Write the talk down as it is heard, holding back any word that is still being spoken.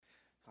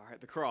All right,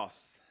 the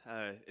cross.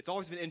 It's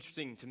always been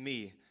interesting to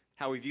me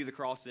how we view the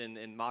cross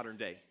in modern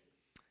day.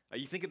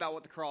 You think about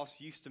what the cross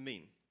used to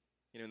mean,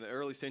 in the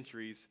early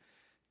centuries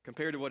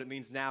compared to what it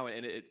means now,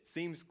 and it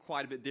seems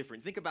quite a bit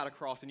different. Think about a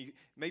cross, and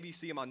maybe you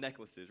see them on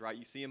necklaces, right?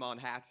 You see them on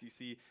hats, you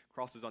see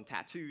crosses on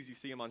tattoos, you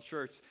see them on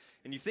shirts,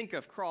 and you think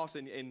of cross,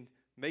 and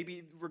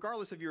maybe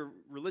regardless of your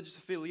religious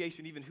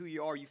affiliation, even who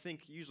you are, you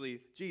think usually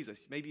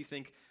Jesus. Maybe you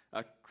think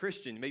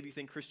Christian, maybe you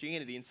think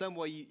Christianity. In some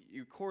way,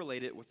 you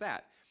correlate it with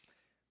that.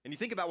 And you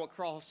think about what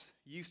cross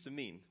used to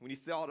mean when you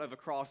thought of a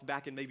cross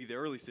back in maybe the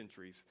early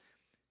centuries.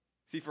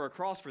 See, for a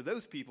cross for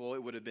those people,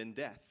 it would have been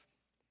death.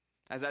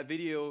 As that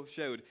video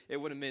showed, it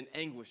would have meant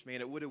anguish,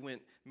 man. It would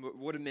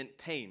have meant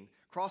pain.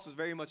 Cross was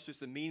very much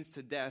just a means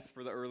to death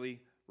for the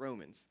early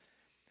Romans.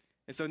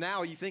 And so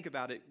now you think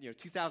about it,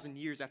 2,000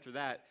 years after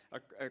that,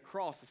 a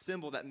cross, a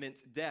symbol that meant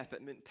death,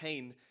 that meant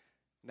pain,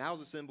 now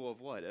is a symbol of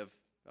what?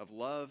 Of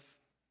love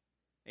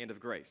and of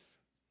grace.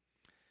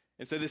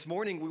 And so this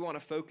morning, we want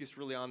to focus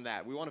really on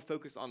that. We want to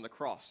focus on the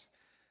cross.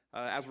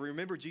 As we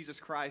remember Jesus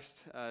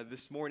Christ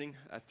this morning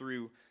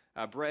through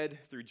bread,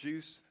 through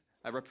juice,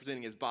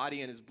 representing his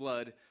body and his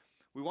blood,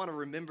 we want to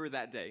remember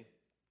that day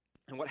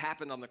and what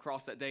happened on the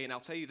cross that day. And I'll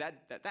tell you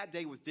that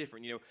day was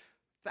different.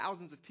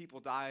 Thousands of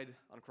people died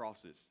on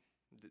crosses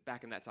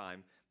back in that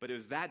time, but it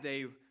was that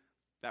day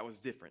that was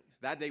different.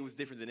 That day was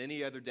different than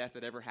any other death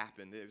that ever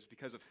happened. It was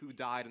because of who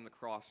died on the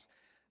cross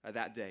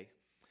that day.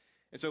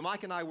 And so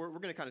Mike and I, we're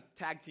going to kind of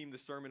tag team the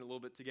sermon a little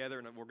bit together,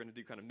 and we're going to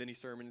do kind of mini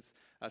sermons,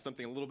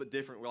 something a little bit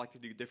different. We like to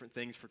do different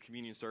things for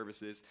communion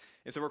services.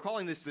 And so we're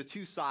calling this the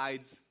two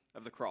sides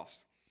of the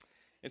cross.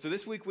 And so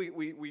this week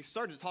we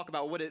started to talk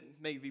about what it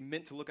may be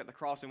meant to look at the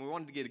cross, and we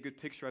wanted to get a good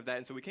picture of that.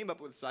 And so we came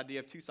up with this idea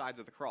of two sides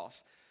of the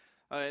cross.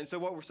 And so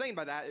what we're saying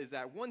by that is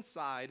that one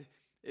side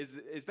is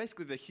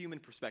basically the human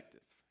perspective.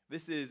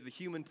 This is the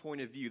human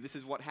point of view. This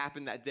is what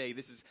happened that day.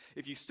 This is,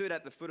 if you stood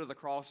at the foot of the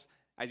cross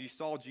as you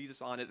saw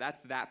Jesus on it,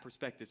 that's that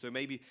perspective. So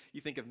maybe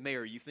you think of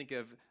Mary, you think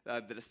of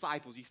the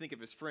disciples, you think of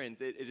his friends.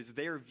 It is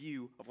their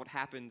view of what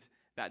happened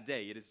that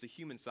day. It is the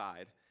human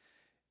side.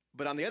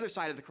 But on the other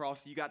side of the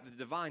cross, you got the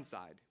divine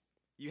side.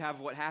 You have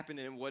what happened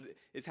and what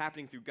is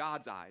happening through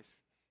God's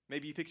eyes.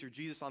 Maybe you picture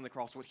Jesus on the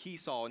cross, what he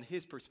saw in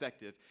his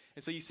perspective.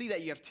 And so you see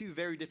that you have two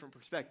very different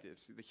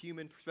perspectives, the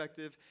human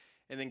perspective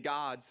and then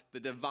God's, the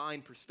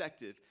divine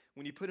perspective.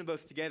 When you put them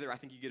both together, I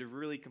think you get a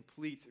really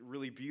complete,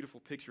 really beautiful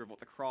picture of what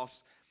the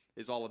cross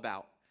is all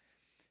about.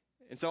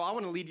 And so I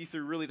want to lead you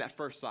through really that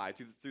first side,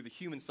 through the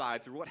human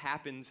side, through what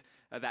happened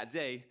that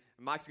day.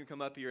 Mike's going to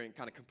come up here and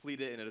kind of complete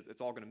it, and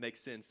it's all going to make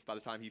sense by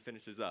the time he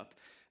finishes up.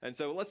 And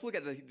so let's look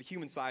at the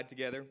human side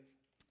together.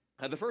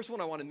 The first one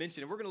I want to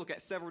mention, and we're going to look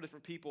at several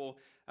different people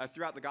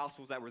throughout the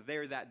Gospels that were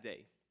there that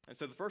day. And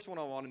so the first one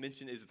I want to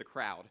mention is the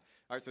crowd.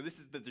 All right, so this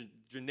is the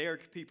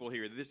generic people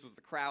here. This was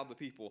the crowd, the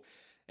people.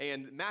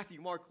 And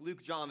Matthew, Mark,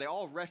 Luke, John, they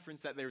all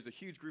reference that there was a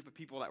huge group of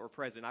people that were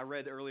present. I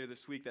read earlier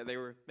this week that they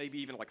were maybe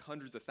even like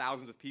hundreds of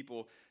thousands of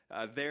people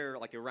there,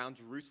 like around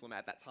Jerusalem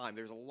at that time.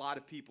 There's a lot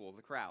of people,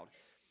 the crowd.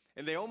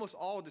 And they almost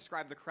all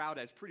described the crowd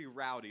as pretty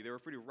rowdy. They were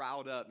pretty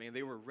riled up, man.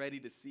 They were ready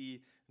to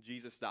see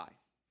Jesus die.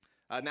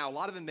 Now, a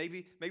lot of them,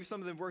 maybe some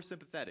of them were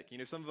sympathetic.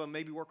 Some of them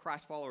maybe were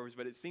Christ followers,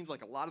 but it seems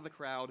like a lot of the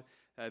crowd,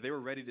 they were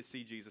ready to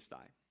see Jesus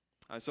die.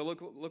 So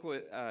look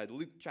what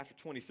Luke chapter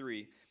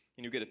 23,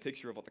 and you get a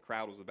picture of what the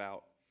crowd was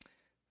about.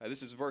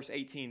 This is verse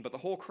 18. But the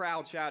whole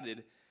crowd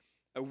shouted,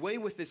 "Away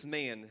with this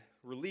man,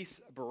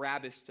 release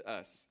Barabbas to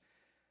us."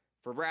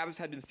 For Barabbas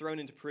had been thrown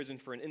into prison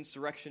for an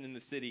insurrection in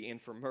the city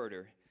and for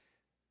murder.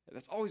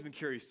 That's always been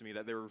curious to me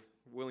that they were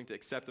willing to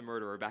accept a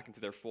murderer back into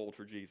their fold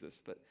for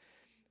Jesus. But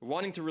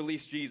wanting to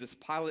release Jesus,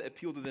 Pilate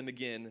appealed to them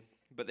again,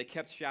 but they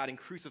kept shouting,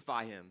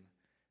 "Crucify him,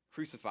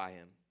 crucify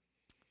him."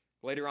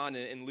 Later on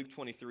in Luke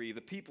 23,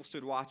 the people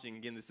stood watching.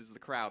 Again, this is the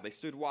crowd. They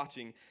stood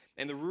watching,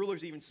 and the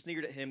rulers even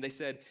sneered at him. They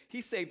said, "He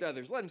saved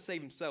others. Let him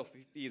save himself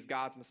if he is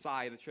God's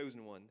Messiah, the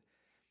chosen one."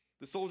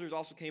 The soldiers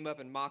also came up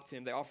and mocked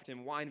him. They offered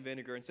him wine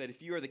vinegar and said,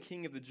 "If you are the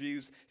king of the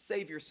Jews,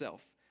 save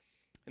yourself."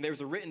 And there was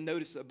a written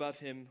notice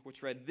above him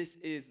which read, "This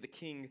is the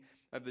king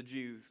of the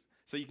Jews."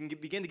 So you can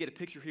begin to get a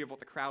picture here of what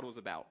the crowd was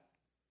about.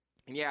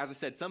 And yeah, as I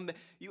said,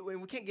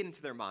 we can't get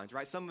into their minds,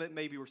 right? Some of it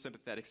maybe were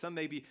sympathetic. Some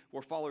maybe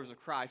were followers of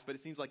Christ, but it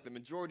seems like the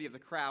majority of the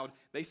crowd,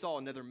 they saw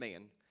another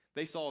man.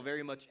 They saw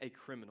very much a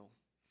criminal.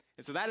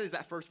 And so that is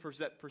that first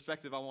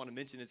perspective I want to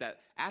mention, is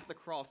that at the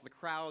cross, the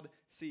crowd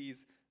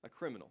sees a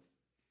criminal.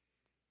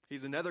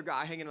 He's another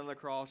guy hanging on the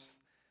cross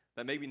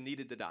that maybe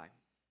needed to die.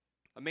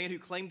 A man who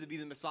claimed to be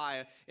the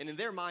Messiah, and in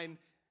their mind,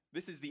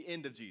 this is the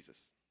end of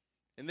Jesus.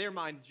 In their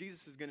mind,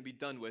 Jesus is going to be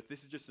done with.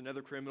 This is just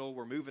another criminal.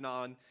 We're moving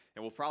on,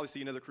 and we'll probably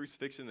see another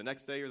crucifixion the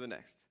next day or the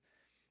next.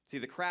 See,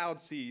 the crowd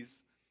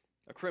sees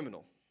a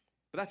criminal.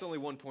 But that's only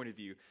one point of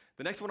view.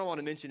 The next one I want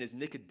to mention is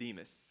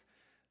Nicodemus.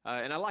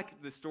 And I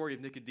like the story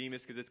of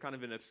Nicodemus because it's kind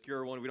of an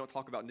obscure one. We don't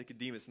talk about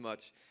Nicodemus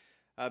much.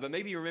 But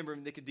maybe you remember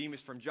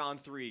Nicodemus from John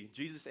 3.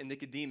 Jesus and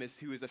Nicodemus,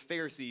 who is a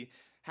Pharisee,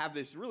 have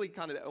this really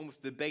kind of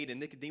almost debate, and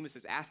Nicodemus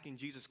is asking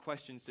Jesus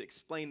questions to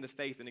explain the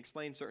faith and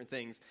explain certain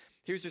things.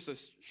 Here's just a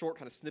short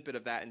kind of snippet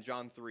of that in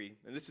John 3,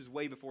 and this is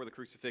way before the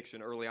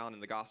crucifixion, early on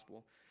in the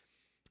gospel.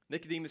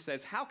 Nicodemus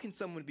says, "How can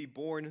someone be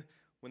born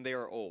when they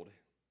are old?"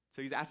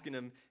 So he's asking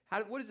him,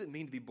 what does it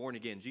mean to be born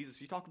again? Jesus,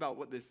 you talk about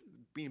what this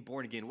being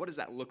born again, what does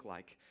that look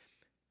like?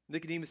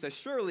 Nicodemus says,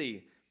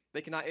 "Surely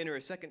they cannot enter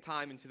a second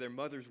time into their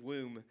mother's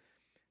womb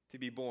to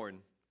be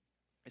born."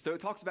 And so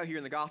it talks about here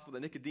in the gospel that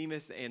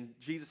Nicodemus and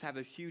Jesus have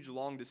this huge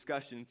long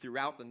discussion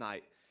throughout the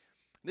night.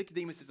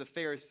 Nicodemus is a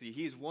Pharisee.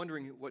 He is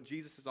wondering what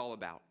Jesus is all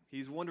about.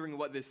 He's wondering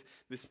what this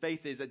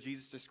faith is that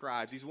Jesus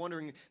describes. He's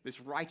wondering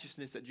this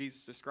righteousness that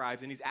Jesus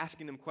describes, and he's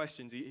asking him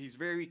questions. He's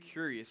very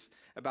curious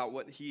about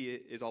what he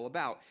is all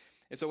about.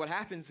 And so what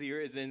happens here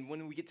is then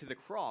when we get to the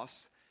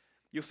cross,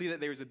 you'll see that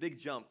there's a big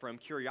jump from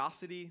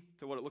curiosity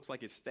to what it looks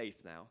like is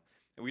faith now.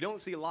 And we don't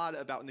see a lot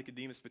about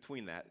Nicodemus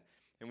between that.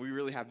 And we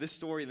really have this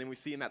story, and then we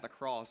see him at the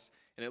cross,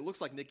 and it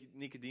looks like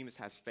Nicodemus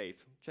has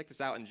faith. Check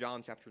this out in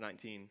John chapter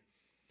 19.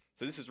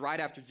 So this is right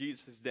after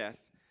Jesus' death.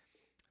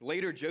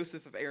 Later,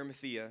 Joseph of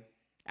Arimathea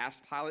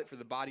asked Pilate for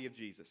the body of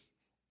Jesus.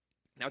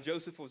 Now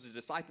Joseph was a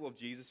disciple of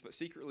Jesus, but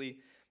secretly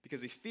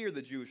because he feared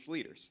the Jewish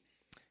leaders.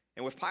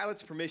 And with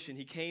Pilate's permission,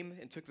 he came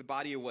and took the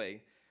body away,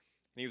 and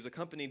he was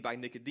accompanied by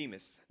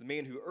Nicodemus, the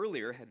man who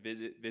earlier had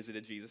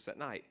visited Jesus at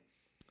night.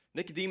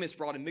 Nicodemus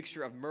brought a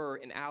mixture of myrrh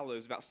and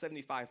aloes, about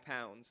 75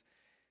 pounds,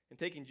 and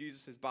taking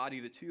Jesus'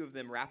 body, the two of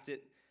them wrapped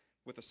it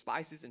with the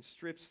spices and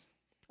strips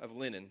of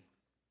linen.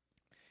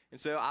 And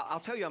so I'll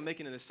tell you, I'm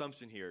making an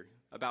assumption here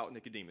about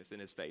Nicodemus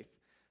and his faith,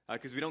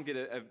 because we don't get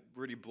a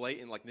really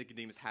blatant, like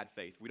Nicodemus had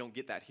faith. We don't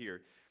get that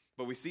here.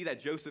 But we see that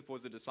Joseph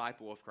was a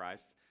disciple of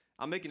Christ.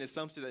 I'm making an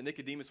assumption that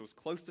Nicodemus was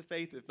close to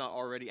faith, if not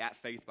already at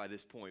faith by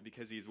this point,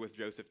 because he's with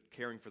Joseph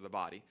caring for the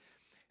body.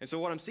 And so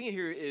what I'm seeing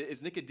here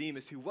is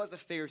Nicodemus, who was a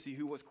Pharisee,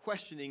 who was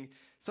questioning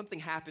something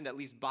happened at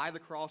least by the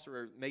cross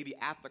or maybe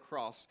at the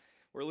cross.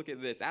 Or look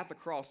at this. At the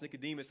cross,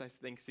 Nicodemus, I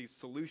think, sees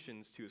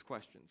solutions to his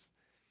questions.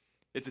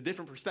 It's a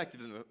different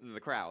perspective than the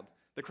crowd.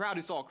 The crowd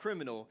who saw a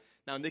criminal,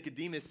 now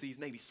Nicodemus sees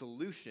maybe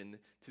solution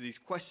to these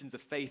questions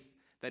of faith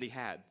that he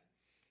had.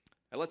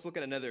 Now let's look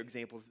at another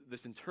example, the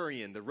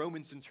centurion, the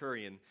Roman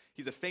centurion.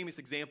 He's a famous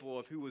example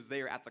of who was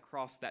there at the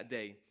cross that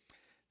day.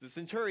 The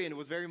centurion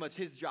was very much,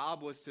 his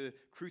job was to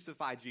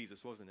crucify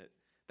Jesus, wasn't it?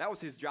 That was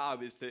his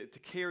job, is to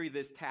carry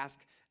this task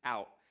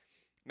out.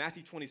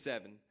 Matthew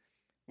 27,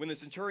 when the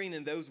centurion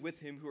and those with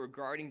him who were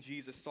guarding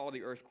Jesus saw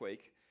the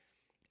earthquake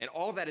and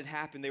all that had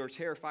happened, they were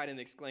terrified and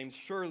exclaimed,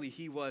 "Surely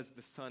he was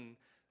the Son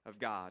of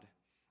God."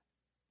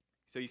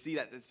 So you see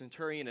that the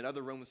centurion and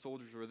other Roman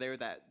soldiers were there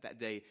that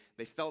day.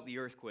 They felt the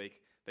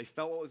earthquake. They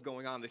felt what was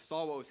going on. They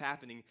saw what was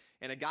happening.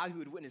 And a guy who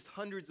had witnessed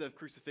hundreds of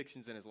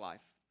crucifixions in his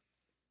life,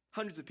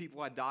 hundreds of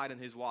people had died on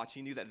his watch,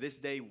 he knew that this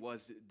day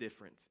was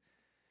different.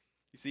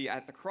 You see,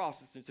 at the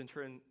cross,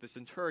 the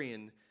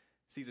centurion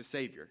sees a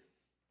Savior.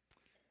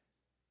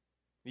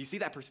 You see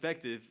that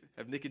perspective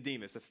of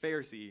Nicodemus, a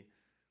Pharisee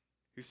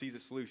who sees a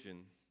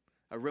solution,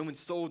 a Roman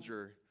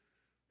soldier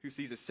who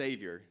sees a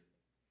Savior.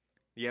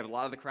 You have a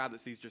lot of the crowd that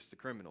sees just a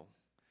criminal.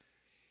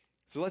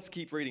 So let's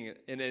keep reading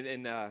it.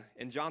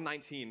 In John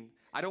 19,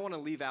 I don't want to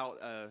leave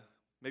out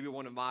maybe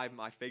one of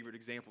my favorite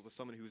examples of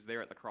someone who was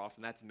there at the cross,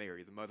 and that's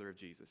Mary, the mother of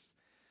Jesus.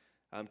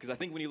 Because I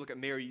think when you look at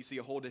Mary, you see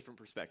a whole different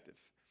perspective.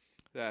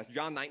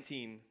 John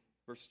 19,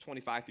 verses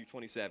 25 through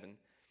 27.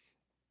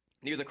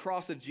 Near the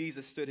cross of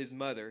Jesus stood his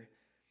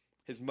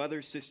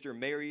mother's sister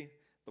Mary,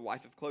 the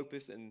wife of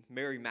Clopas, and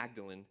Mary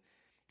Magdalene.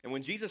 And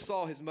when Jesus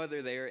saw his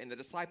mother there and the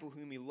disciple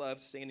whom he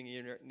loved standing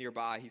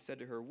nearby, he said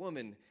to her,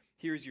 "Woman,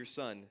 here is your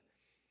son."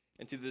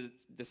 And to the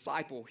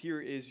disciple, "Here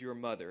is your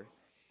mother."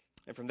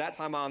 And from that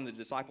time on, the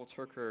disciple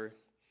took her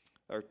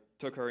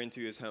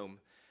into his home.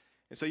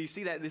 And so you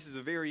see that this is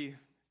a very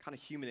kind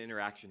of human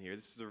interaction here.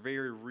 This is a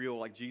very real,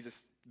 like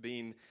Jesus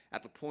being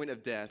at the point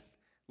of death,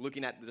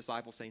 looking at the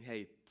disciple saying,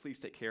 "Hey, please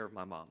take care of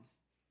my mom.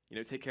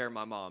 Take care of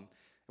my mom."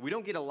 And we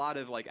don't get a lot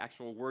of like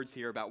actual words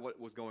here about what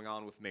was going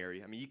on with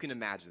Mary. I mean, you can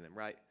imagine them,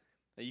 right?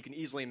 And you can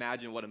easily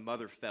imagine what a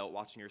mother felt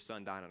watching her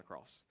son die on a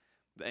cross,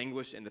 the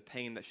anguish and the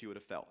pain that she would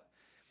have felt.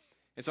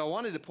 And so I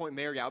wanted to point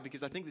Mary out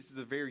because I think this is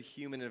a very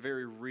human and a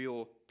very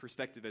real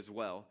perspective as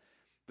well.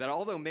 That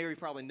although Mary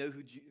probably knew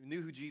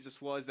who Jesus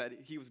was, that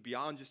he was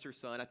beyond just her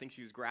son, I think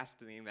she was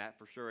grasping that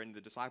for sure. And the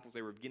disciples,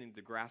 they were beginning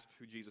to grasp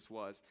who Jesus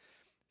was.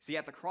 See,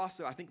 at the cross,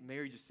 though, I think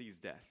Mary just sees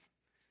death.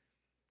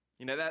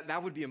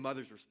 That would be a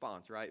mother's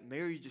response, right?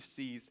 Mary just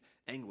sees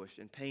anguish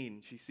and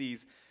pain. She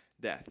sees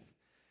death.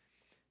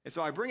 And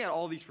so I bring out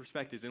all these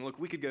perspectives. And look,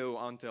 we could go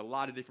on to a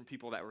lot of different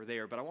people that were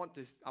there, but I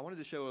wanted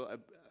to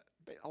show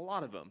a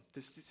lot of them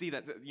to see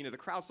that, the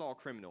crowd saw a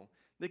criminal.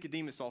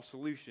 Nicodemus saw a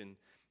solution.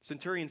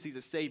 Centurion sees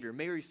a Savior.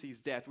 Mary sees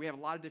death. We have a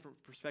lot of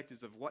different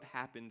perspectives of what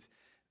happened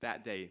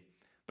that day.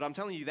 But I'm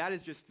telling you, that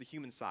is just the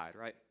human side,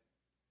 right?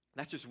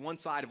 That's just one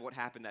side of what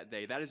happened that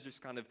day. That is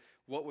just kind of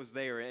what was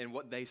there and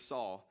what they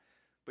saw.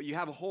 But you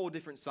have a whole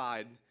different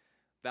side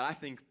that I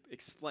think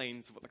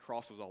explains what the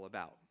cross was all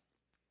about.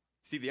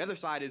 See, the other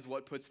side is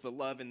what puts the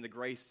love and the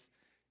grace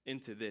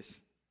into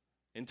this,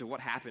 into what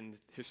happened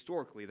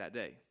historically that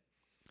day.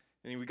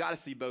 I mean, we got to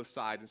see both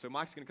sides. And so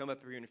Mike's going to come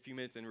up here in a few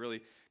minutes and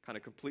really kind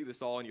of complete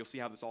this all, and you'll see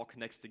how this all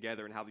connects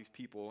together and how these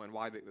people and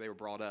why they were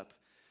brought up.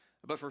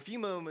 But for a few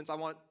moments, I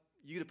want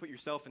you to put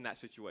yourself in that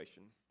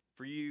situation,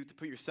 for you to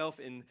put yourself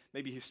in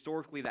maybe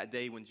historically that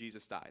day when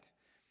Jesus died.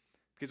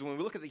 Because when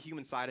we look at the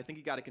human side, I think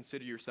you got to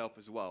consider yourself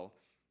as well,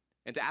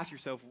 and to ask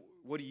yourself,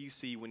 what do you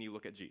see when you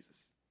look at Jesus?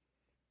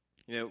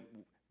 You know,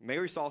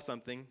 Mary saw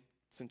something,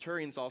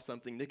 Centurion saw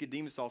something,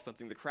 Nicodemus saw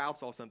something, the crowd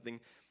saw something.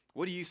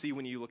 What do you see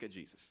when you look at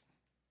Jesus?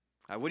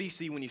 What do you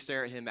see when you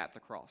stare at him at the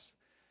cross?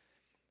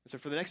 And so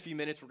for the next few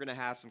minutes, we're going to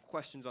have some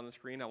questions on the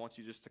screen. I want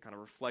you just to kind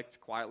of reflect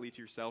quietly to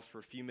yourselves for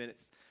a few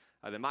minutes.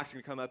 Then Mike's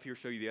going to come up here,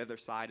 show you the other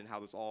side and how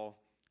this all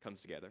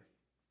comes together.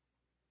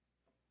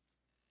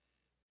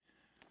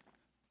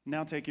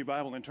 Now take your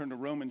Bible and turn to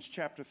Romans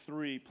chapter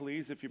 3,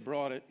 please, if you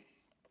brought it.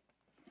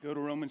 Go to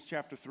Romans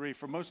chapter 3.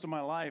 For most of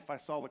my life, I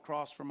saw the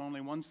cross from only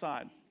one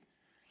side.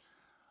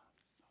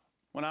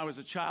 When I was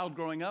a child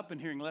growing up and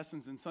hearing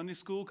lessons in Sunday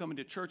school, coming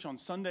to church on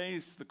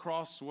Sundays, the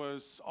cross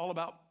was all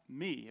about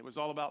me. It was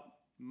all about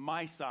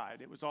my side.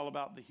 It was all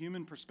about the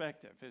human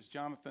perspective, as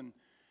Jonathan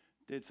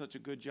did such a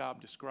good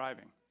job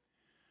describing.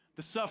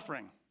 The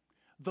suffering,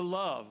 the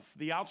love,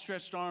 the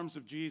outstretched arms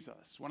of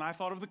Jesus. When I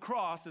thought of the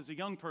cross as a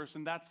young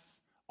person, that's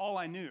all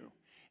I knew.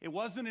 It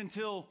wasn't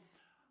until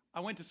I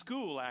went to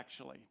school,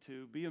 actually,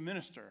 to be a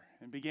minister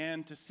and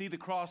began to see the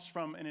cross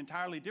from an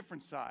entirely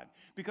different side,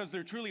 because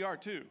there truly are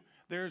two.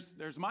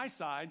 There's my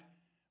side,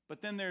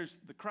 but then there's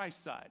the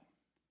Christ side.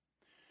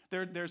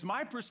 There's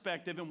my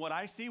perspective and what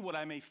I see, what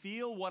I may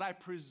feel, what I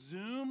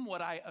presume,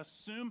 what I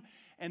assume,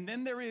 and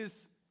then there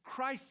is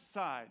Christ's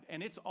side,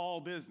 and it's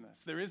all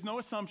business. There is no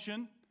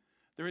assumption.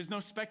 There is no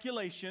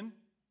speculation.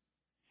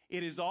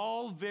 It is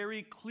all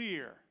very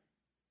clear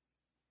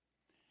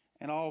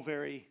and all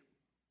very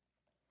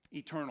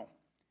eternal.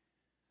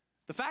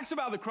 The facts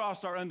about the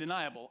cross are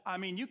undeniable. I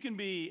mean, you can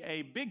be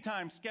a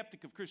big-time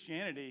skeptic of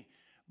Christianity,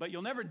 but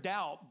you'll never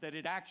doubt that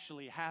it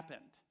actually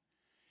happened.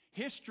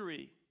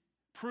 History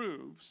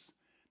proves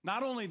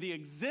not only the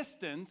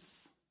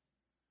existence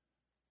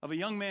of a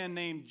young man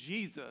named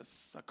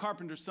Jesus, a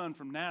carpenter's son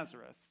from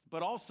Nazareth,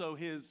 but also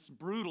his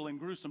brutal and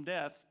gruesome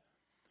death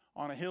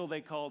on a hill they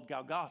called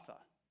Golgotha,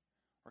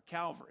 or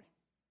Calvary.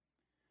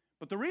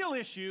 But the real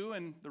issue,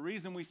 and the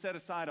reason we set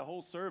aside a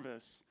whole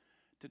service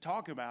to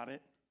talk about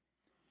it,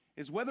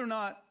 is whether or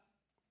not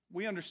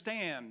we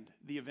understand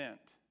the event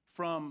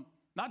from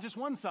not just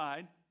one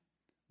side,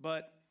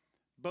 but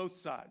both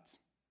sides.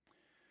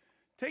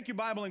 Take your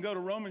Bible and go to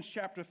Romans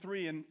chapter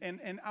 3,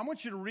 and I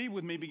want you to read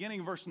with me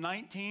beginning verse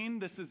 19.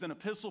 This is an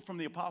epistle from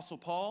the Apostle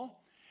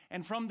Paul.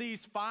 And from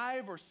these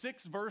 5 or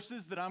 6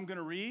 verses that I'm going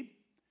to read,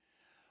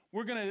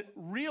 we're going to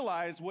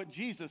realize what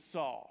Jesus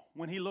saw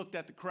when he looked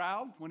at the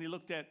crowd, when he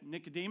looked at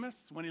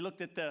Nicodemus, when he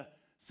looked at the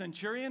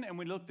centurion, and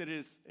when he looked at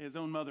his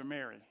own mother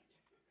Mary.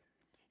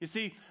 You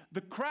see,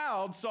 the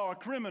crowd saw a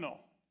criminal,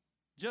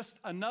 just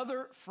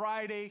another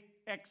Friday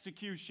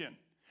execution.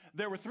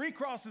 There were 3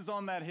 crosses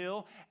on that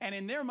hill, and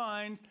in their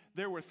minds,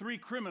 there were 3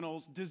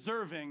 criminals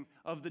deserving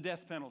of the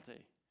death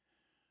penalty.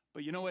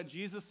 But you know what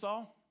Jesus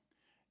saw?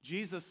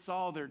 Jesus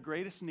saw their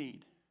greatest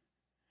need,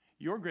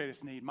 your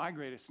greatest need, my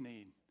greatest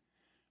need,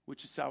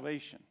 which is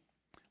salvation.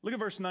 Look at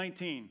verse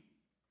 19.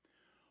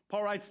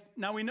 Paul writes,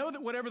 "Now we know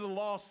that whatever the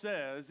law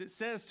says, it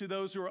says to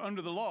those who are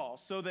under the law,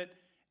 so that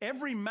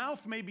every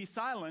mouth may be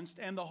silenced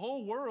and the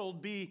whole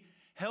world be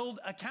held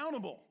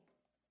accountable."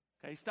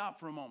 Okay, stop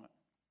for a moment.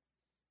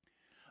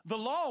 The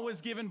law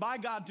was given by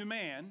God to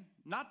man,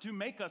 not to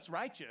make us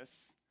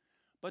righteous,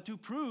 but to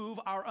prove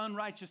our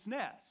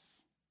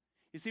unrighteousness.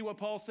 You see what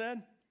Paul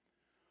said?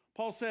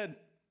 Paul said,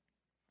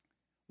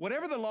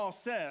 whatever the law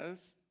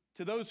says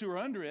to those who are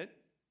under it,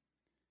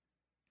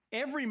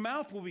 every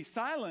mouth will be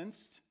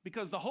silenced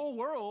because the whole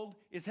world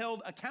is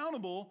held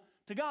accountable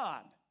to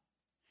God.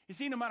 You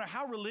see, no matter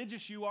how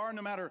religious you are,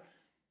 no matter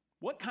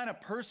what kind of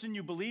person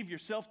you believe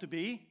yourself to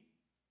be,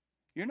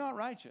 you're not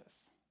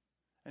righteous,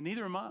 and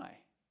neither am I.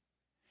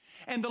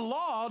 And the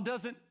law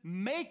doesn't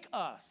make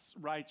us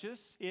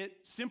righteous.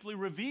 It simply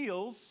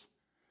reveals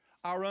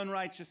our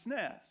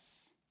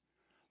unrighteousness.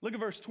 Look at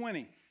verse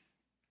 20.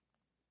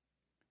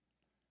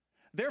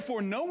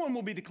 Therefore, no one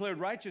will be declared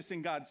righteous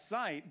in God's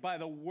sight by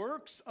the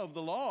works of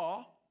the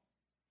law.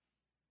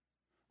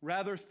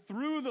 Rather,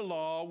 through the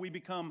law, we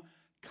become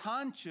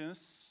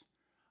conscious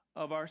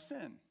of our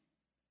sin.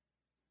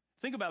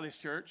 Think about this,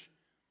 church.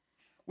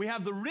 We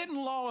have the written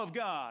law of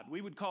God.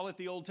 We would call it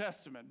the Old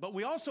Testament. But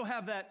we also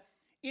have that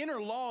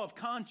inner law of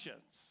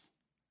conscience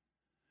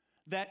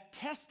that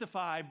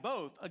testify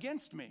both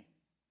against me.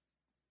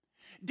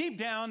 Deep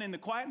down in the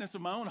quietness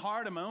of my own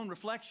heart and my own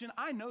reflection,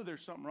 I know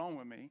there's something wrong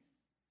with me.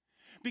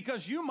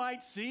 Because you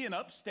might see an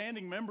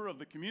upstanding member of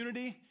the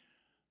community,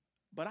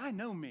 but I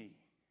know me.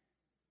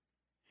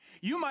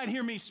 You might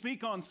hear me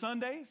speak on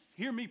Sundays,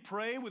 hear me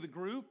pray with a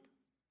group,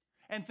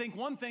 and think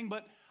one thing,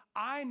 but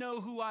I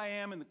know who I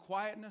am in the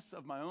quietness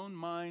of my own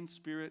mind,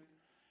 spirit,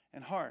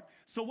 and heart.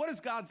 So what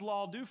does God's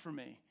law do for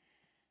me?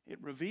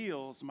 it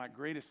reveals my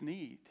greatest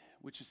need,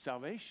 which is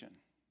salvation.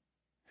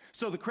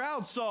 So the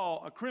crowd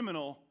saw a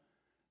criminal,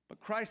 but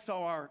Christ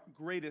saw our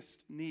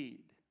greatest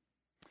need.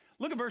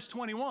 Look at verse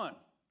 21.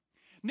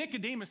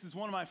 Nicodemus is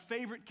one of my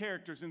favorite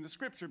characters in the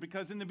scripture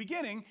because in the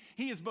beginning,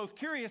 he is both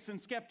curious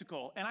and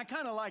skeptical. And I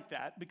kind of like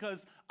that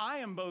because I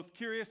am both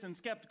curious and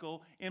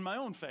skeptical in my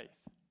own faith.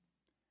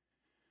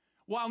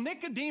 While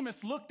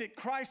Nicodemus looked at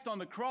Christ on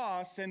the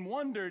cross and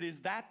wondered, is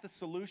that the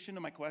solution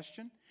to my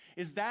question?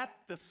 Is that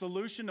the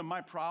solution to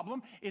my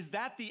problem? Is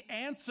that the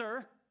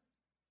answer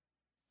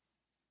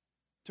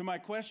to my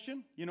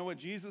question? You know what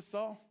Jesus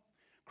saw?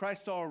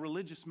 Christ saw a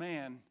religious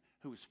man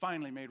who was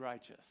finally made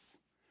righteous.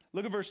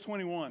 Look at verse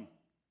 21.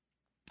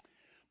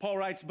 Paul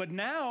writes, but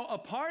now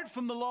apart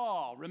from the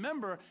law,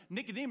 remember,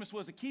 Nicodemus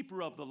was a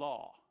keeper of the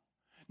law.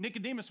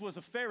 Nicodemus was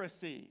a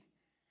Pharisee.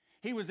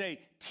 He was a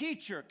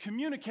teacher,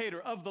 communicator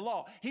of the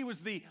law. He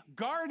was the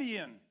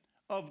guardian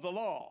of the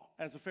law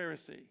as a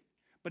Pharisee.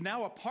 But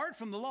now apart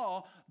from the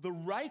law, the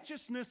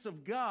righteousness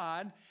of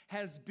God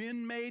has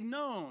been made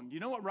known. You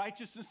know what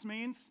righteousness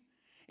means?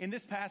 In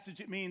this passage,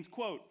 it means,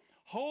 quote,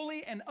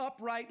 holy and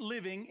upright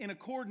living in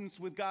accordance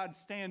with God's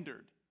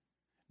standard.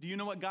 Do you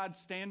know what God's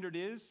standard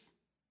is?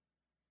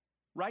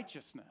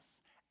 Righteousness,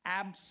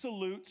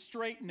 absolute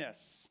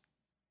straightness.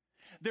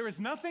 There is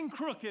nothing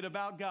crooked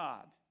about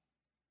God.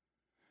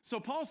 So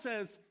Paul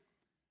says,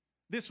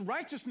 this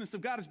righteousness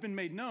of God has been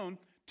made known,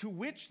 to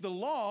which the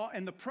law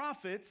and the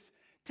prophets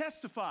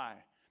testify.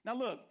 Now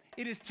look,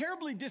 it is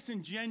terribly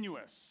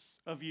disingenuous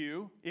of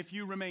you, if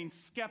you remain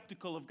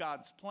skeptical of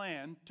God's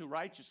plan to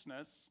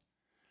righteousness,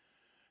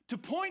 to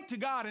point to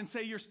God and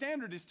say your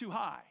standard is too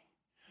high.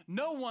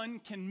 No one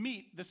can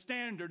meet the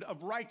standard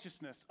of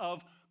righteousness,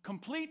 of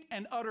complete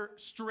and utter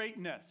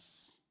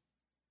straightness.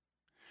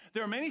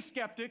 There are many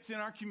skeptics in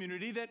our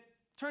community that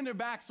turn their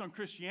backs on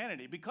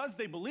Christianity because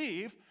they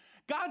believe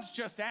God's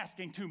just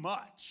asking too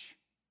much.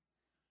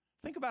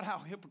 Think about how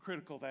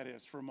hypocritical that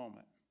is for a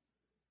moment.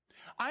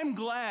 I'm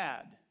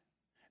glad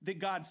that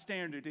God's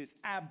standard is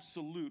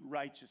absolute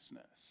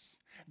righteousness,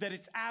 that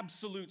it's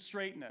absolute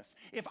straightness.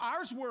 If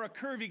ours were a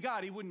curvy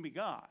God, he wouldn't be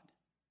God.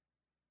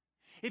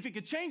 If he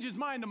could change his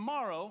mind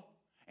tomorrow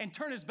and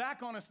turn his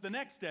back on us the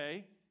next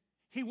day,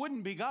 he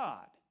wouldn't be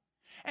God.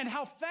 And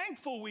how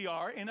thankful we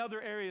are in other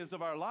areas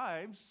of our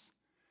lives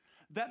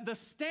that the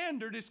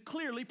standard is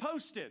clearly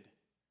posted.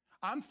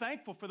 I'm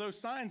thankful for those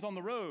signs on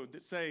the road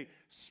that say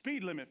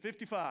speed limit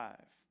 55.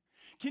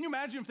 Can you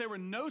imagine if there were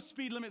no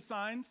speed limit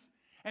signs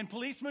and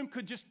policemen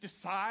could just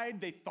decide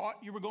they thought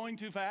you were going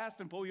too fast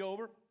and pull you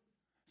over?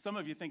 Some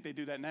of you think they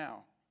do that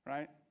now,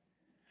 right?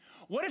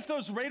 What if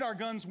those radar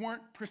guns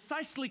weren't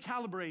precisely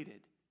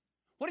calibrated?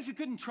 What if you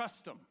couldn't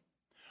trust them?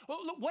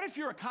 Well, look, what if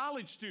you're a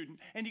college student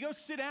and you go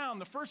sit down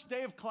the first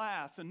day of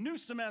class, a new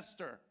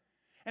semester,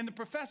 and the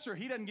professor,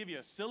 he doesn't give you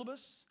a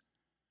syllabus.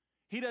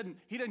 He doesn't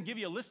give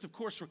you a list of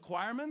course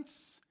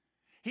requirements.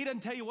 He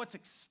doesn't tell you what's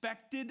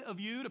expected of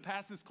you to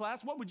pass this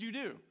class. What would you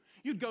do?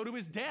 You'd go to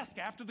his desk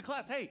after the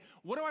class. Hey,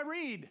 what do I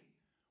read?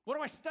 What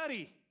do I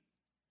study?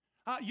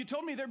 You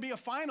told me there'd be a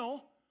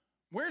final.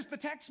 Where's the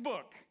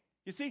textbook?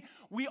 You see,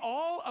 we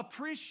all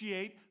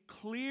appreciate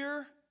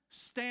clear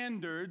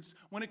standards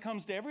when it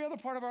comes to every other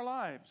part of our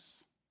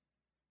lives.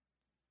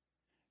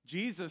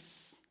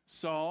 Jesus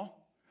saw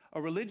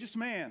a religious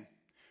man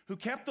who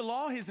kept the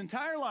law his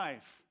entire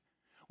life.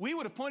 We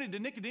would have pointed to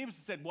Nicodemus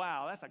and said,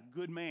 wow, that's a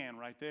good man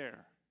right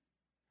there.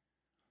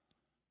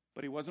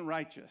 But he wasn't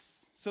righteous.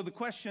 So the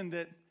question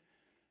that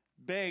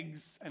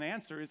begs an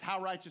answer is,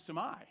 how righteous am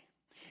I?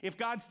 If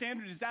God's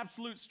standard is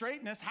absolute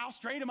straightness, how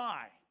straight am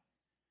I?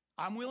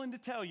 I'm willing to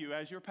tell you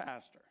as your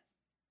pastor,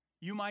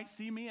 you might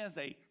see me as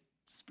a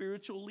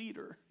spiritual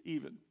leader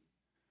even.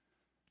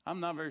 I'm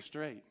not very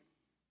straight.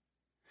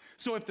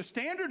 So if the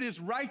standard is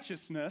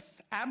righteousness,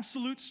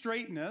 absolute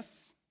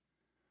straightness,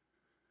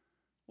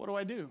 what do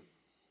I do?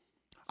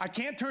 I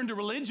can't turn to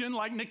religion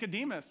like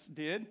Nicodemus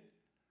did,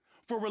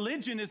 for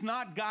religion is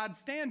not God's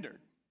standard.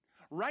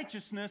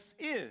 Righteousness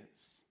is.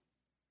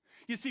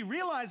 You see,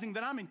 realizing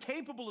that I'm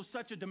incapable of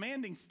such a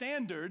demanding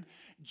standard,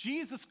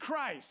 Jesus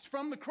Christ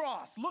from the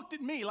cross looked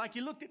at me like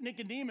he looked at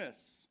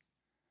Nicodemus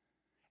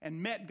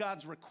and met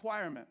God's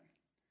requirement,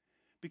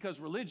 because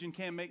religion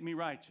can't make me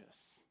righteous.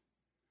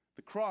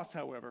 The cross,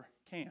 however,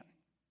 can.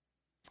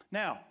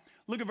 Now,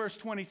 look at verse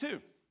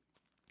 22.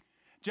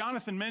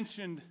 Jonathan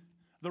mentioned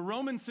the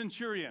Roman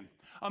centurion,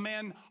 a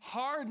man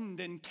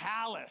hardened and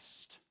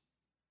calloused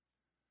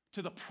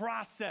to the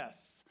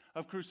process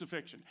of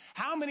crucifixion.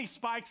 How many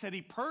spikes had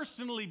he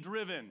personally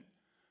driven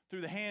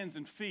through the hands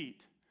and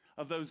feet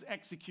of those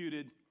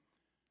executed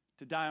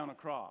to die on a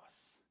cross?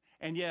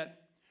 And yet,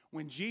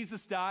 when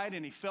Jesus died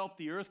and he felt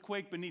the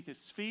earthquake beneath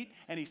his feet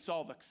and he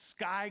saw the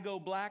sky go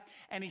black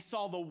and he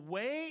saw the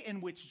way in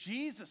which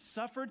Jesus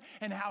suffered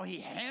and how he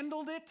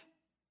handled it,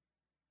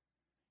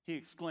 he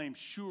exclaimed,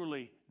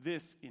 surely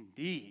this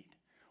indeed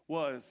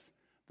was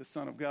the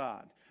Son of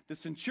God. The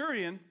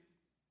centurion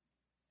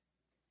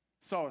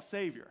saw a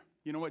Savior.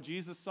 You know what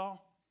Jesus saw?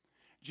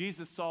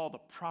 Jesus saw the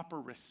proper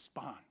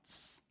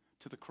response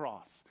to the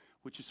cross,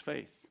 which is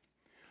faith.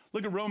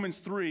 Look at Romans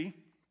 3,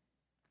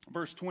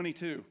 verse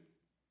 22.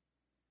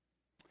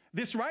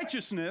 This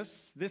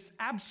righteousness, this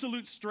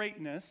absolute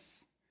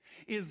straightness,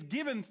 is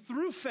given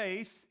through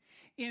faith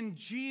in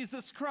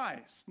Jesus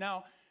Christ.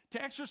 Now,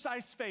 to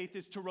exercise faith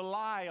is to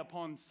rely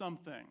upon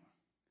something.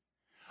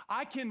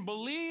 I can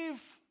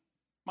believe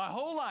my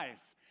whole life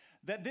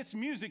that this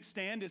music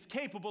stand is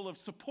capable of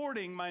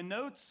supporting my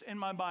notes and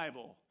my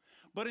Bible.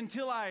 But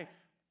until I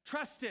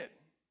trust it,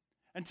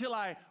 until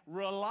I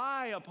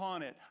rely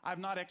upon it, I've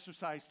not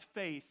exercised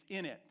faith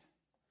in it.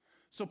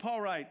 So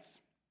Paul writes,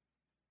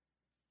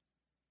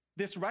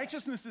 this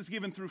righteousness is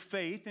given through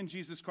faith in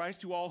Jesus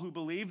Christ to all who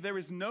believe. There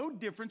is no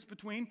difference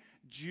between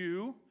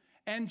Jew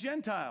and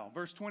Gentile.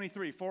 Verse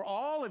 23, for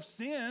all have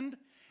sinned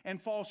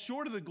and fall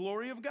short of the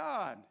glory of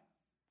God.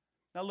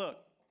 Now look,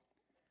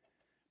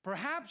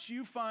 perhaps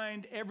you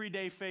find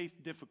everyday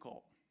faith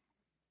difficult.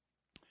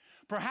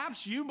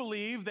 Perhaps you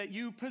believe that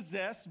you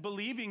possess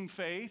believing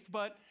faith,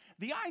 but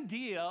the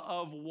idea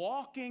of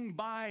walking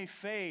by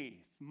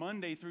faith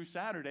Monday through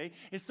Saturday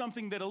is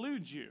something that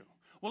eludes you.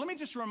 Well, let me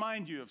just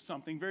remind you of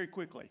something very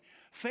quickly.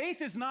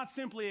 Faith is not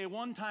simply a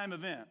one-time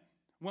event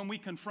when we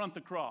confront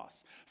the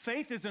cross.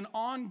 Faith is an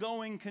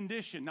ongoing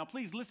condition. Now,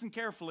 please listen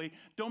carefully.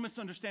 Don't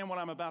misunderstand what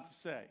I'm about to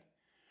say.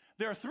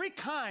 There are three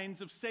kinds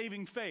of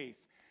saving faith.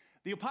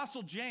 The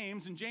Apostle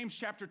James, in James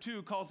chapter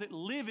 2, calls it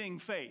living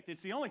faith.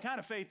 It's the only kind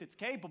of faith that's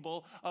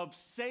capable of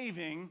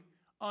saving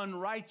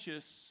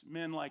unrighteous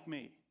men like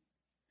me.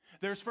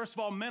 There's, first of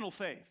all, mental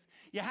faith.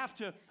 You have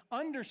to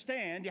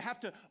understand, you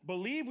have to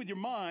believe with your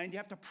mind, you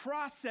have to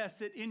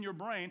process it in your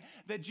brain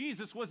that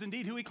Jesus was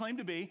indeed who he claimed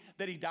to be,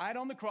 that he died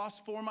on the cross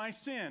for my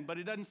sin. But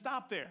it doesn't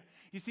stop there.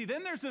 You see,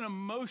 then there's an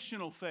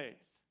emotional faith.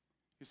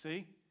 You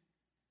see?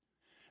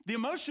 The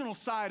emotional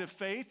side of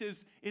faith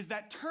is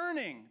that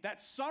turning,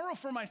 that sorrow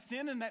for my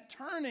sin and that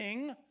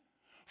turning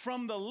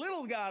from the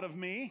little God of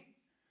me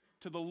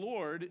to the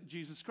Lord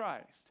Jesus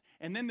Christ.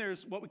 And then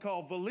there's what we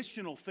call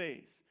volitional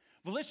faith.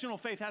 Volitional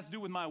faith has to do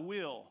with my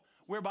will,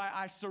 whereby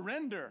I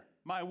surrender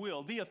my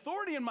will. The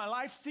authority in my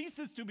life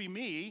ceases to be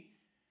me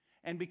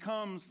and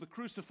becomes the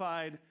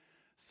crucified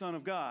Son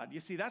of God.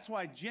 You see, that's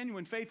why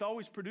genuine faith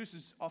always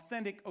produces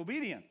authentic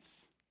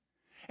obedience.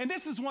 And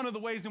this is one of the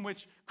ways in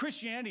which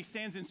Christianity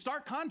stands in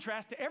stark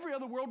contrast to every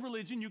other world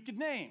religion you could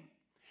name.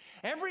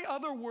 Every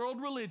other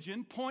world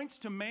religion points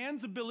to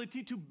man's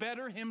ability to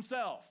better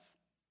himself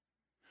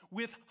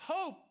with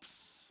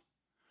hopes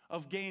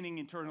of gaining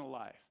eternal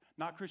life,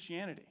 not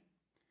Christianity.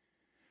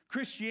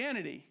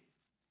 Christianity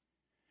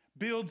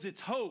builds its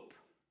hope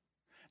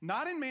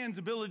not in man's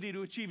ability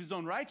to achieve his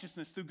own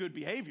righteousness through good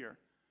behavior,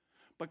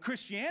 but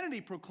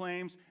Christianity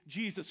proclaims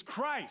Jesus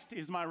Christ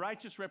is my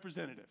righteous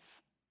representative.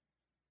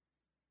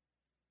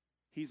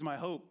 He's my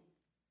hope.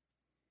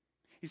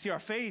 You see, our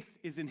faith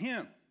is in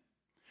him,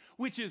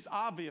 which is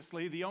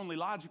obviously the only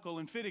logical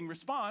and fitting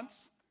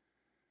response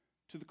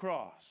to the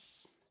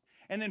cross.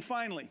 And then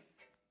finally,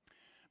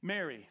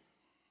 Mary,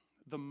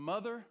 the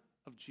mother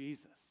of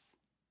Jesus.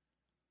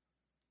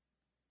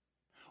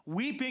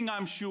 Weeping,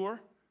 I'm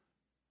sure,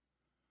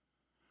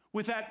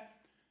 with that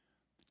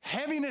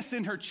heaviness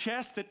in her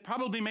chest that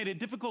probably made it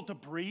difficult to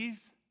breathe.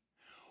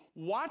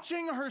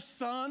 Watching her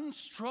son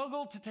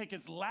struggle to take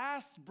his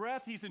last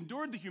breath, he's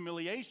endured the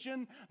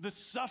humiliation, the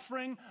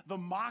suffering, the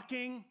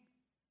mocking.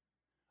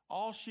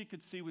 All she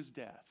could see was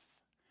death.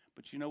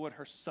 But you know what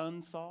her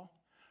son saw?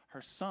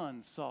 Her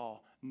son saw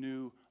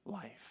new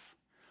life.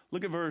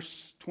 Look at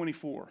verse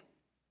 24.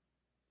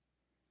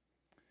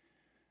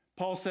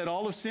 Paul said,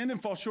 all have sinned and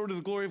fall short of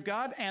the glory of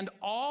God, and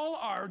all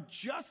are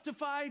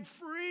justified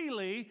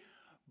freely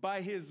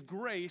by his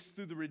grace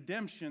through the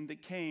redemption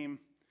that came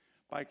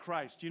by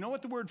Christ. Do you know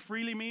what the word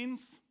freely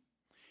means?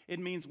 It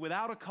means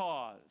without a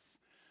cause.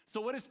 So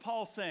what is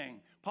Paul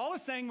saying? Paul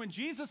is saying when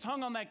Jesus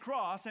hung on that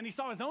cross and he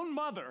saw his own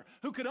mother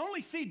who could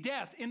only see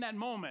death in that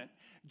moment,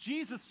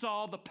 Jesus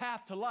saw the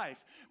path to life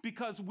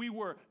because we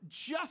were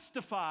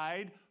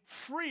justified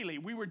freely.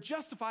 We were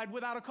justified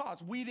without a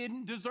cause. We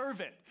didn't deserve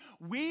it.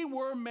 We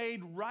were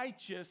made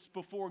righteous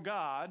before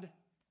God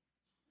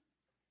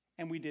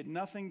and we did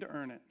nothing to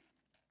earn it.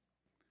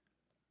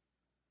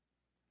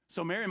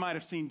 So Mary might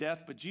have seen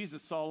death, but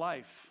Jesus saw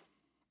life.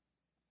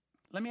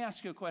 Let me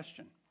ask you a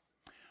question.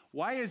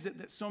 Why is it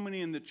that so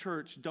many in the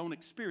church don't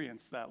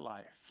experience that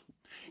life?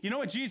 You know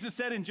what Jesus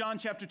said in John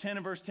chapter 10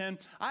 and verse 10?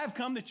 I have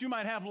come that you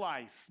might have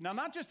life. Now,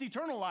 not just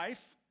eternal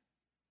life,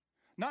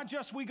 not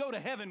just we go to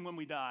heaven when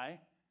we die,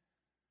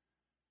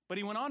 but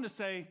he went on to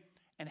say,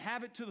 and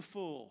have it to the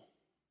full.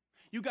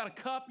 You got a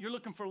cup, you're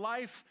looking for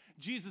life.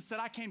 Jesus said,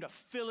 I came to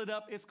fill it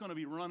up. It's going to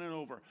be running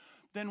over.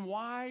 Then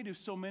why do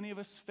so many of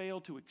us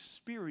fail to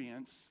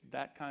experience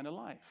that kind of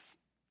life?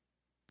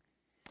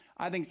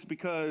 I think it's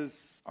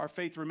because our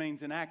faith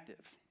remains inactive.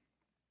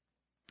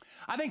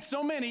 I think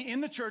so many in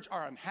the church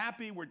are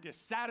unhappy, we're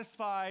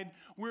dissatisfied,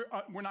 we're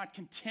not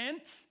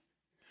content.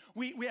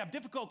 We have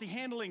difficulty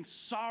handling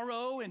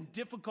sorrow and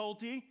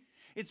difficulty.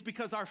 It's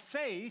because our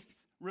faith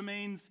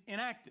remains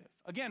inactive.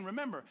 Again,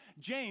 remember,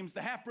 James,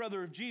 the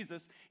half-brother of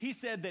Jesus, he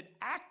said that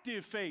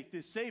active faith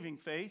is saving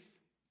faith.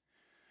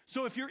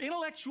 So if your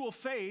intellectual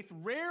faith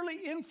rarely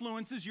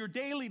influences your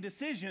daily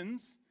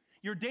decisions,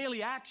 your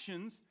daily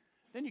actions,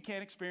 then you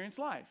can't experience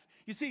life.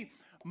 You see,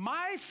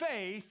 my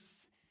faith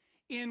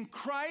in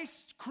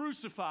Christ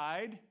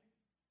crucified,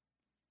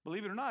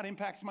 believe it or not,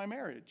 impacts my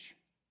marriage.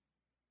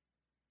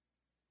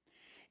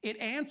 It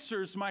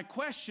answers my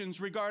questions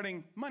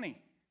regarding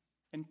money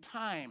and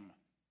time.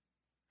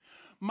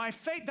 My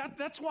faith,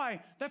 that's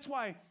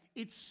why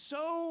it's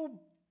so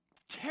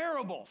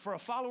terrible for a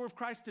follower of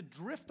Christ to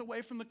drift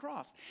away from the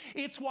cross.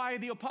 It's why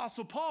the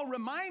Apostle Paul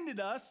reminded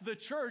us, the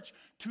church,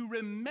 to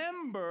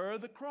remember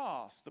the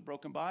cross, the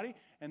broken body,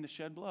 and the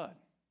shed blood.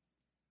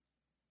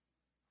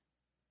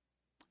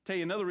 Tell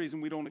you another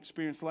reason we don't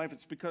experience life,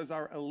 it's because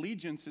our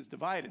allegiance is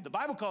divided. The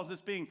Bible calls this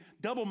being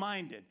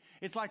double-minded.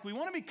 It's like we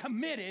want to be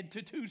committed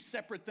to two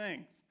separate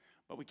things,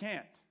 but we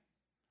can't.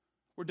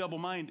 We're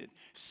double-minded.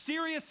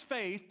 Serious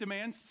faith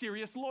demands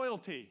serious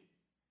loyalty.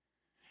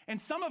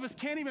 And some of us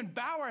can't even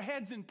bow our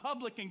heads in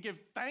public and give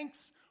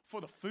thanks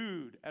for the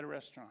food at a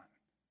restaurant.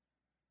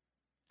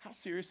 How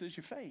serious is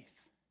your faith?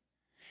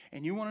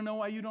 And you want to know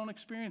why you don't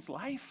experience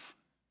life?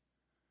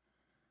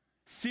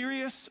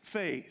 Serious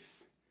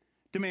faith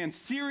demands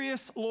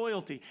serious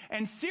loyalty.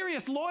 And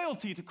serious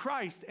loyalty to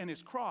Christ and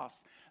his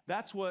cross,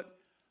 that's what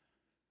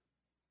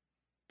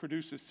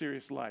produces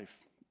serious life.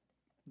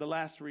 The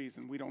last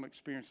reason we don't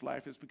experience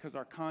life is because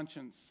our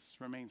conscience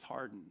remains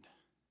hardened.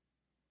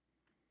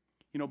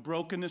 You know,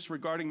 brokenness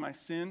regarding my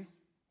sin,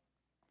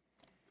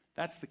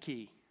 that's the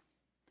key.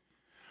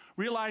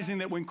 Realizing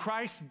that when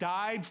Christ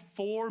died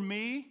for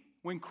me,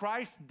 when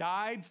Christ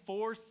died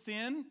for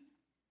sin,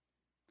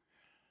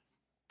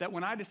 that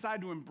when I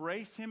decide to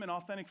embrace him in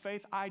authentic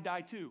faith, I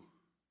die too.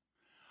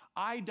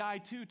 I die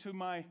too to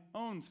my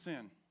own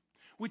sin,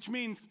 which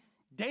means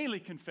daily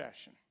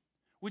confession,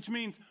 which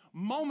means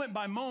moment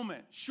by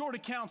moment, short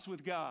accounts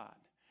with God.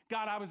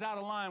 God, I was out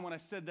of line when I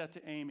said that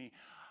to Amy.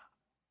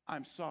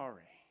 I'm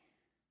sorry.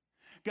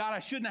 God, I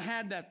shouldn't have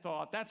had that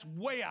thought. That's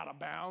way out of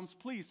bounds.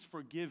 Please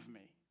forgive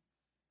me.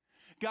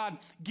 God,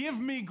 give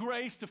me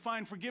grace to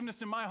find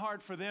forgiveness in my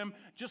heart for them,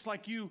 just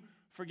like you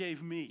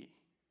forgave me.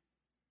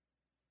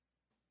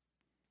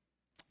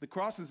 The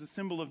cross is a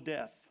symbol of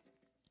death.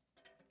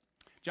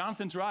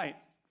 Jonathan's right.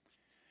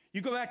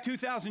 You go back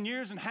 2,000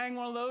 years and hang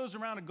one of those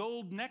around a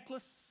gold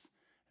necklace,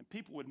 and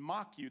people would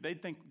mock you.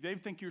 They'd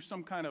think you're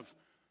some kind of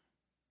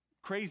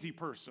crazy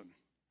person.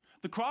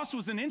 The cross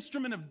was an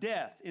instrument of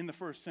death in the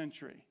first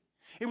century.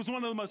 It was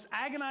one of the most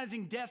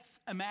agonizing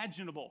deaths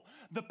imaginable.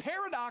 The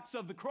paradox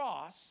of the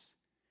cross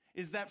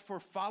is that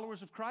for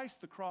followers of Christ,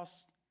 the cross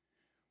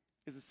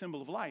is a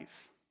symbol of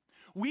life.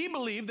 We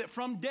believe that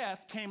from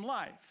death came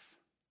life.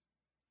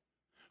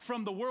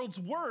 From the world's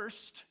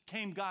worst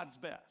came God's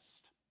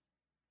best.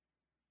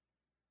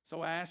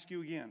 So I ask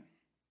you again,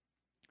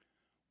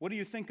 what do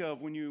you think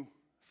of when you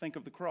think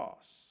of the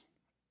cross?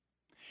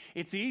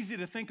 It's easy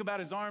to think about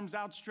his arms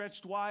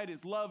outstretched wide,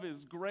 his love,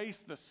 his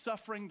grace, the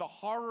suffering, the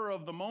horror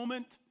of the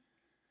moment.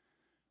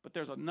 But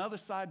there's another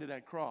side to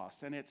that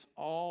cross, and it's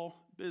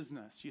all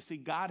business. You see,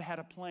 God had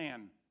a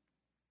plan.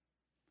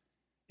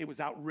 It was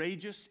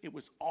outrageous. It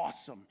was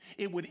awesome.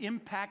 It would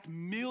impact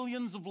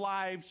millions of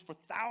lives for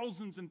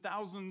thousands and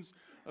thousands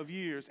of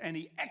years, and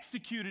he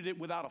executed it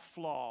without a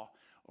flaw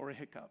or a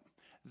hiccup.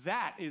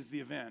 That is the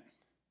event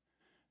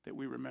that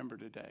we remember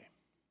today.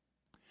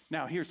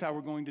 Now, here's how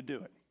we're going to do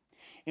it.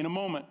 In a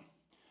moment,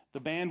 the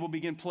band will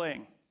begin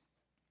playing.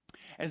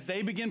 As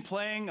they begin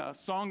playing a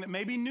song that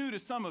may be new to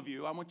some of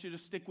you, I want you to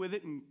stick with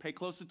it and pay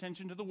close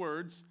attention to the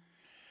words.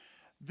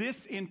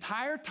 This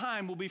entire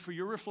time will be for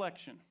your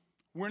reflection.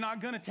 We're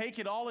not going to take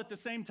it all at the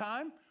same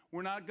time.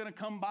 We're not going to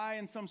come by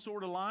in some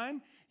sort of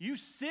line. You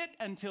sit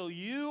until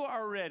you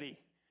are ready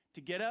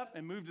to get up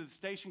and move to the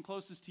station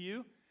closest to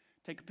you.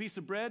 Take a piece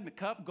of bread and a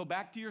cup, go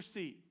back to your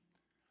seat.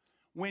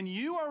 When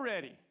you are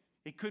ready,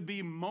 it could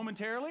be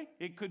momentarily,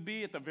 it could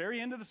be at the very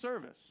end of the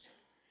service,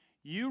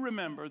 you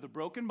remember the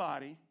broken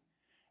body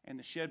and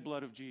the shed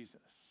blood of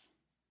Jesus.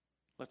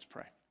 Let's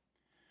pray.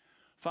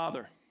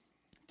 Father,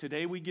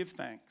 today we give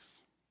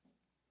thanks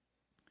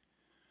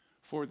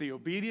for the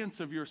obedience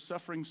of your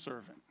suffering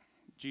servant,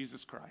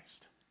 Jesus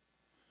Christ,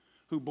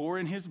 who bore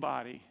in his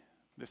body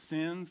the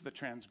sins, the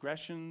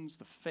transgressions,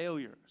 the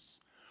failures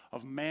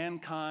of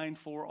mankind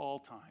for all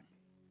time.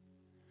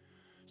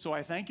 So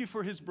I thank you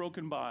for his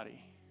broken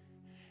body,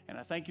 and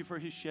I thank you for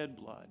his shed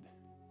blood.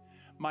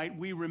 Might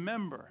we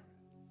remember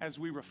as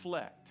we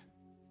reflect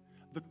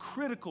the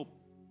critical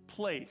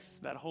place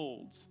that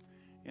holds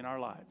in our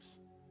lives.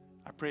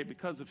 I pray it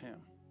because of him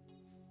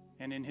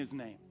and in his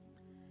name.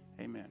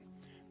 Amen.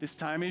 This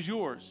time is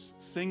yours.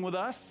 Sing with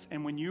us,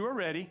 and when you are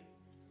ready,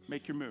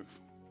 make your move.